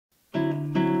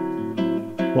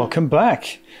Welcome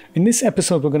back. In this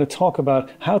episode, we're going to talk about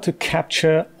how to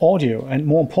capture audio and,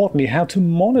 more importantly, how to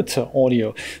monitor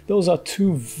audio. Those are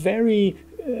two very,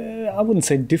 I wouldn't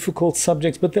say difficult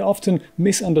subjects, but they're often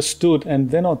misunderstood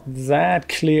and they're not that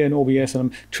clear in OBS.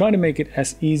 And I'm trying to make it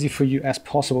as easy for you as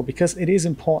possible because it is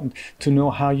important to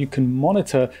know how you can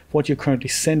monitor what you're currently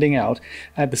sending out.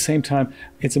 At the same time,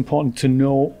 it's important to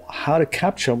know how to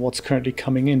capture what's currently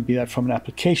coming in, be that from an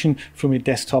application, from your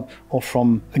desktop, or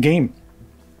from a game.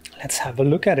 Let's have a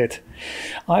look at it.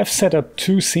 I've set up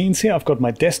two scenes here. I've got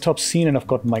my desktop scene and I've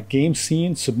got my game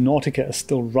scene. Subnautica is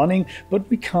still running, but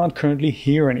we can't currently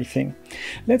hear anything.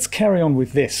 Let's carry on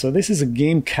with this. So this is a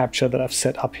game capture that I've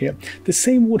set up here. The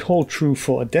same would hold true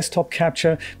for a desktop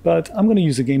capture, but I'm going to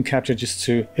use a game capture just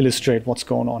to illustrate what's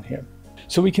going on here.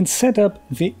 So we can set up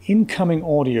the incoming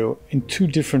audio in two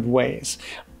different ways.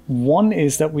 One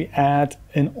is that we add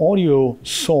an audio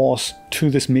source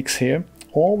to this mix here,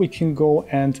 or we can go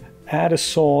and add a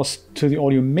source to the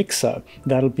audio mixer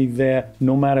that'll be there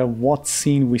no matter what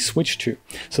scene we switch to.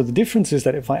 So the difference is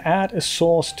that if I add a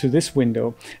source to this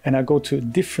window and I go to a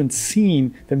different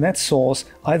scene, then that source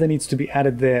either needs to be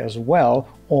added there as well,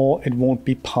 or it won't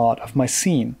be part of my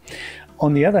scene.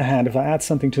 On the other hand, if I add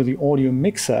something to the audio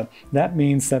mixer, that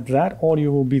means that that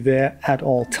audio will be there at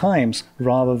all times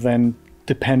rather than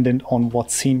dependent on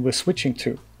what scene we're switching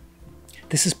to.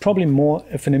 This is probably more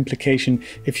of an implication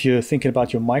if you're thinking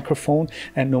about your microphone,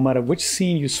 and no matter which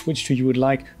scene you switch to, you would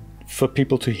like for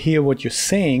people to hear what you're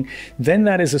saying, then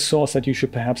that is a source that you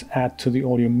should perhaps add to the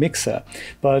audio mixer.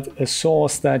 But a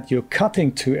source that you're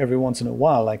cutting to every once in a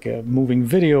while, like a moving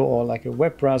video or like a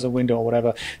web browser window or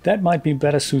whatever, that might be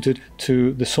better suited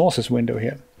to the sources window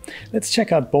here. Let's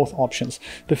check out both options.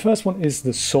 The first one is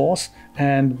the source,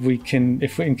 and we can,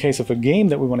 if in case of a game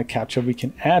that we want to capture, we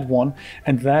can add one,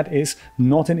 and that is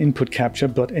not an input capture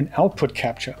but an output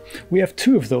capture. We have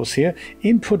two of those here.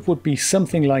 Input would be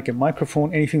something like a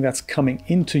microphone, anything that's coming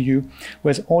into you,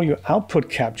 whereas audio output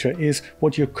capture is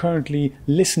what you're currently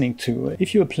listening to.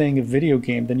 If you were playing a video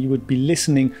game, then you would be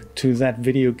listening to that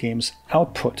video game's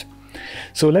output.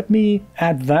 So let me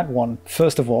add that one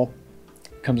first of all.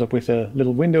 Comes up with a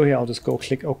little window here. I'll just go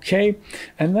click OK,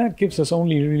 and that gives us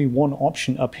only really one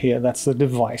option up here. That's the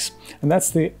device, and that's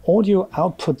the audio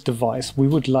output device we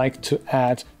would like to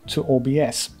add to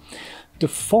OBS.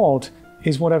 Default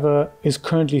is whatever is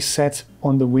currently set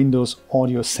on the Windows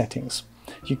audio settings.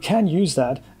 You can use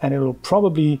that and it will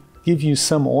probably give you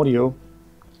some audio,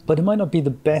 but it might not be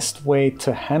the best way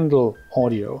to handle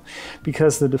audio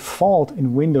because the default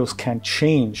in Windows can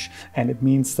change, and it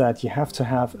means that you have to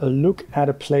have a look at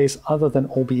a place other than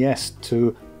OBS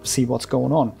to see what's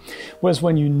going on. Whereas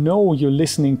when you know you're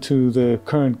listening to the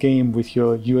current game with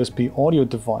your USB audio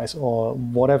device or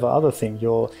whatever other thing,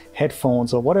 your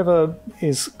headphones or whatever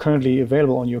is currently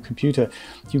available on your computer,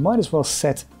 you might as well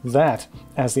set that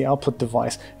as the output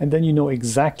device, and then you know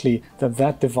exactly that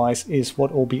that device is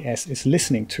what OBS is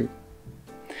listening to.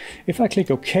 If I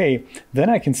click OK, then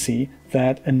I can see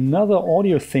that another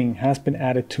audio thing has been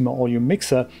added to my audio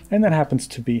mixer, and that happens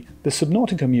to be the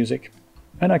Subnautica music.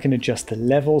 And I can adjust the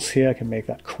levels here, I can make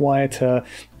that quieter,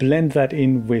 blend that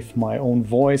in with my own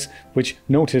voice, which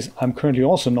notice I'm currently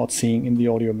also not seeing in the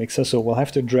audio mixer, so we'll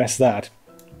have to address that.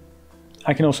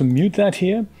 I can also mute that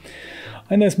here,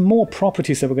 and there's more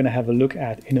properties that we're going to have a look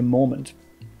at in a moment.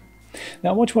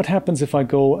 Now watch what happens if I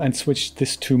go and switch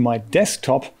this to my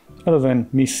desktop. Other than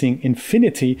me seeing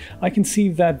infinity, I can see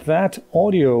that that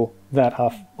audio that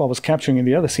I was capturing in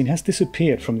the other scene has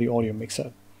disappeared from the audio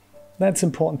mixer. That's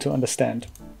important to understand.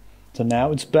 So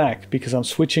now it's back because I'm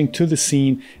switching to the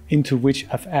scene into which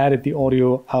I've added the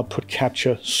audio output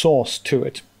capture source to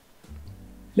it.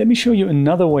 Let me show you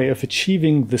another way of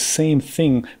achieving the same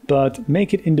thing, but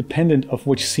make it independent of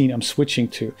which scene I'm switching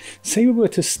to. Say we were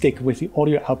to stick with the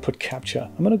audio output capture.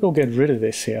 I'm going to go get rid of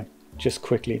this here just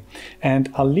quickly, and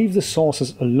I'll leave the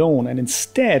sources alone, and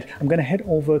instead I'm going to head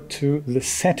over to the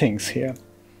settings here.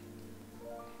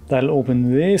 That'll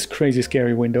open this crazy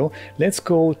scary window. Let's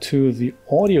go to the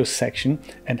audio section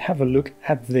and have a look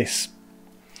at this.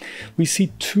 We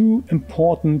see two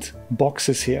important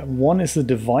boxes here. One is the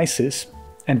devices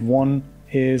and one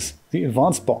is the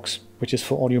advanced box, which is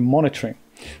for audio monitoring.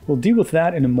 We'll deal with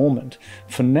that in a moment.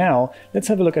 For now, let's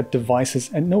have a look at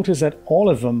devices and notice that all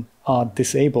of them are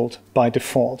disabled by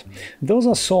default. Those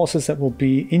are sources that will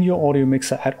be in your audio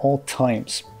mixer at all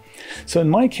times. So in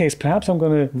my case, perhaps I'm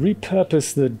going to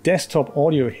repurpose the desktop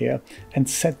audio here and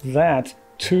set that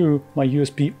to my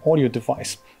USB audio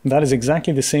device. And that is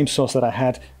exactly the same source that I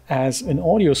had as an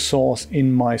audio source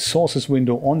in my sources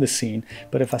window on the scene.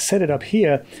 But if I set it up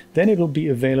here, then it will be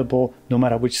available no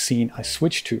matter which scene I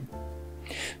switch to.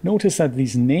 Notice that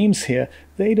these names here,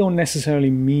 they don't necessarily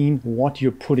mean what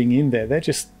you're putting in there. They're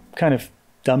just kind of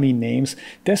dummy names.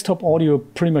 Desktop audio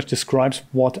pretty much describes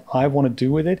what I want to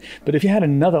do with it. But if you had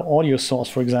another audio source,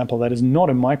 for example, that is not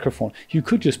a microphone, you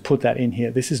could just put that in here.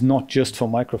 This is not just for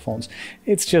microphones.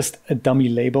 It's just a dummy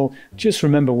label. Just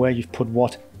remember where you've put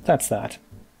what. That's that.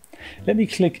 Let me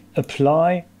click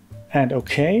Apply and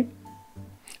OK.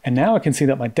 And now I can see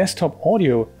that my desktop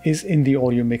audio is in the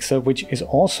audio mixer, which is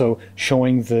also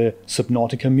showing the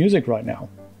Subnautica music right now.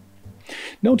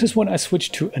 Notice when I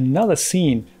switch to another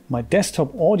scene, my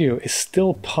desktop audio is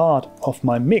still part of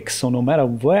my mix. So no matter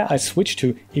where I switch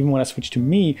to, even when I switch to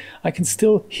me, I can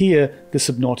still hear the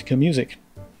Subnautica music.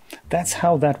 That's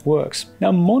how that works.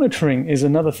 Now, monitoring is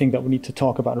another thing that we need to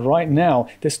talk about. Right now,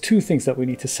 there's two things that we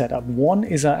need to set up. One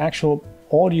is our actual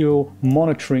audio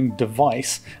monitoring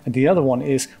device, and the other one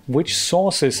is which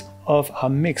sources of our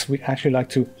mix we actually like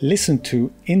to listen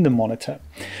to in the monitor.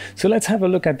 So let's have a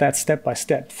look at that step by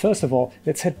step. First of all,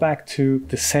 let's head back to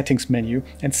the settings menu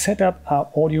and set up our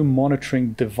audio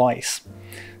monitoring device.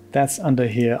 That's under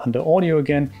here, under audio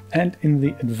again, and in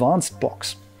the advanced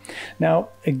box. Now,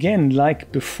 again,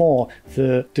 like before,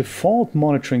 the default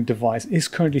monitoring device is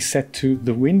currently set to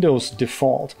the Windows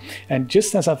default. And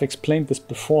just as I've explained this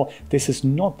before, this is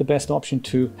not the best option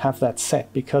to have that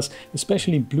set, because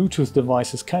especially Bluetooth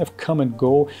devices kind of come and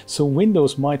go. So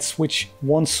Windows might switch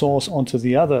one source onto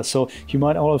the other. So you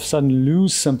might all of a sudden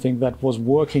lose something that was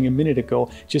working a minute ago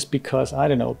just because, I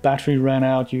don't know, battery ran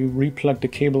out, you replugged the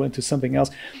cable into something else.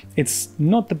 It's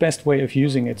not the best way of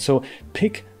using it. So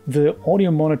pick the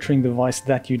audio monitoring device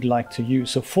that you'd like to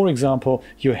use. So for example,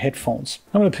 your headphones.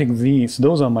 I'm going to pick these.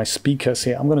 Those are my speakers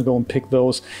here. I'm going to go and pick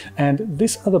those. And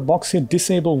this other box here,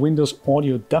 disable Windows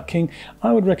audio ducking,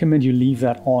 I would recommend you leave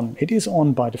that on. It is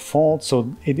on by default,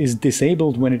 so it is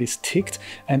disabled when it is ticked.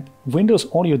 And Windows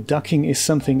audio ducking is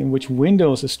something in which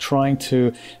Windows is trying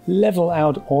to level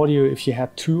out audio. If you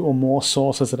have two or more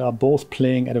sources that are both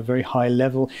playing at a very high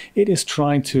level, it is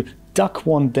trying to duck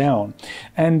one down.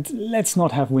 And let's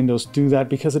not have Windows do that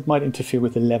because it might interfere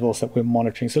with the levels that we're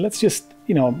monitoring. So let's just,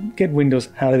 get Windows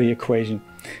out of the equation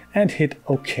and hit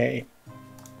OK.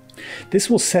 This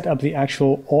will set up the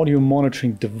actual audio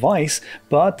monitoring device,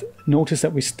 but notice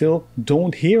that we still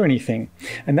don't hear anything.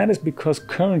 And that is because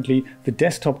currently the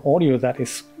desktop audio that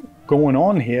is going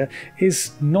on here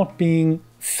is not being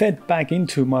fed back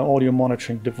into my audio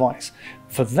monitoring device.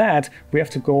 For that, we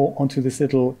have to go onto this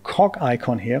little cog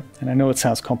icon here. And I know it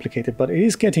sounds complicated, but it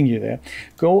is getting you there.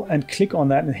 Go and click on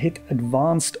that and hit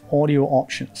Advanced Audio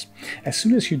Options. As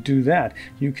soon as you do that,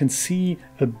 you can see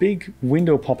a big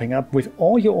window popping up with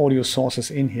all your audio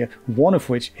sources in here, one of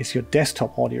which is your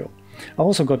desktop audio. I've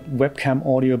also got webcam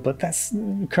audio, but that's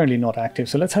currently not active.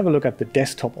 So let's have a look at the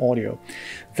desktop audio.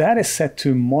 That is set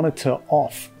to monitor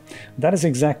off. That is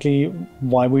exactly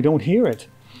why we don't hear it.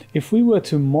 If we were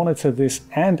to monitor this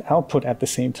and output at the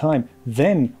same time,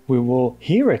 then we will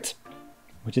hear it,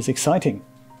 which is exciting.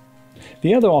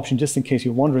 The other option, just in case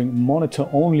you're wondering, monitor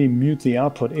only, mute the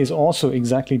output, is also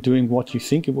exactly doing what you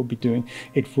think it will be doing.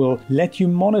 It will let you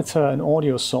monitor an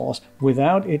audio source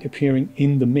without it appearing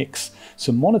in the mix.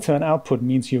 So monitor and output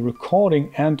means you're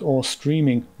recording and or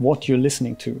streaming what you're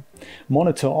listening to.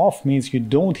 Monitor off means you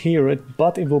don't hear it,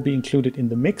 but it will be included in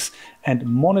the mix. And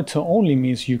monitor only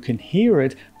means you can hear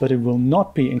it, but it will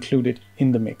not be included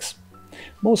in the mix.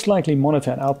 Most likely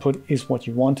monitor and output is what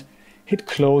you want. Hit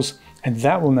close, and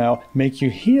that will now make you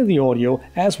hear the audio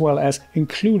as well as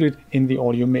include it in the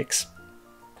audio mix.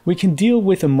 We can deal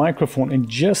with a microphone in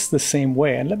just the same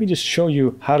way, and let me just show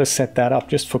you how to set that up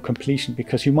just for completion,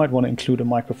 because you might want to include a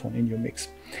microphone in your mix.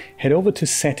 Head over to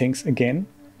Settings again,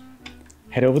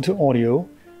 head over to Audio,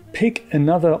 pick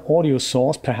another audio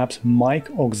source, perhaps mic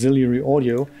auxiliary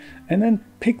audio, and then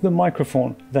pick the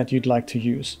microphone that you'd like to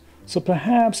use. So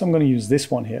perhaps I'm going to use this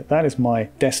one here. That is my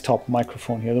desktop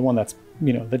microphone here, the one that's,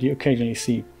 that you occasionally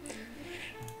see.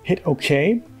 Hit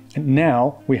OK, and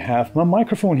now we have my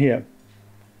microphone here.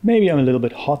 Maybe I'm a little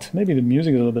bit hot, maybe the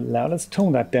music is a little bit loud. Let's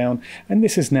tone that down, and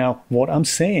this is now what I'm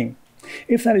saying.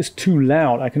 If that is too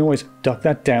loud, I can always duck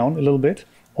that down a little bit,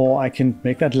 or I can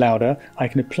make that louder. I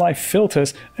can apply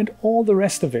filters and all the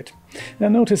rest of it. Now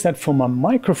notice that for my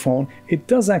microphone, it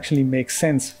does actually make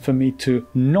sense for me to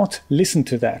not listen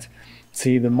to that.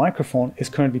 See, the microphone is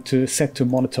currently set to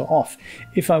monitor off.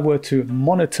 If I were to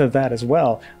monitor that as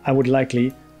well, I would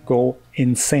likely go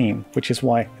insane, which is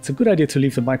why it's a good idea to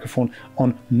leave the microphone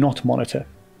on not monitor.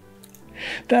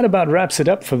 That about wraps it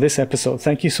up for this episode.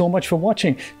 Thank you so much for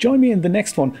watching. Join me in the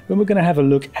next one when we're going to have a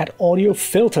look at audio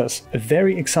filters, a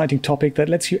very exciting topic that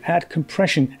lets you add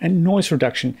compression and noise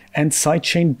reduction and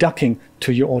sidechain ducking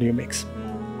to your audio mix.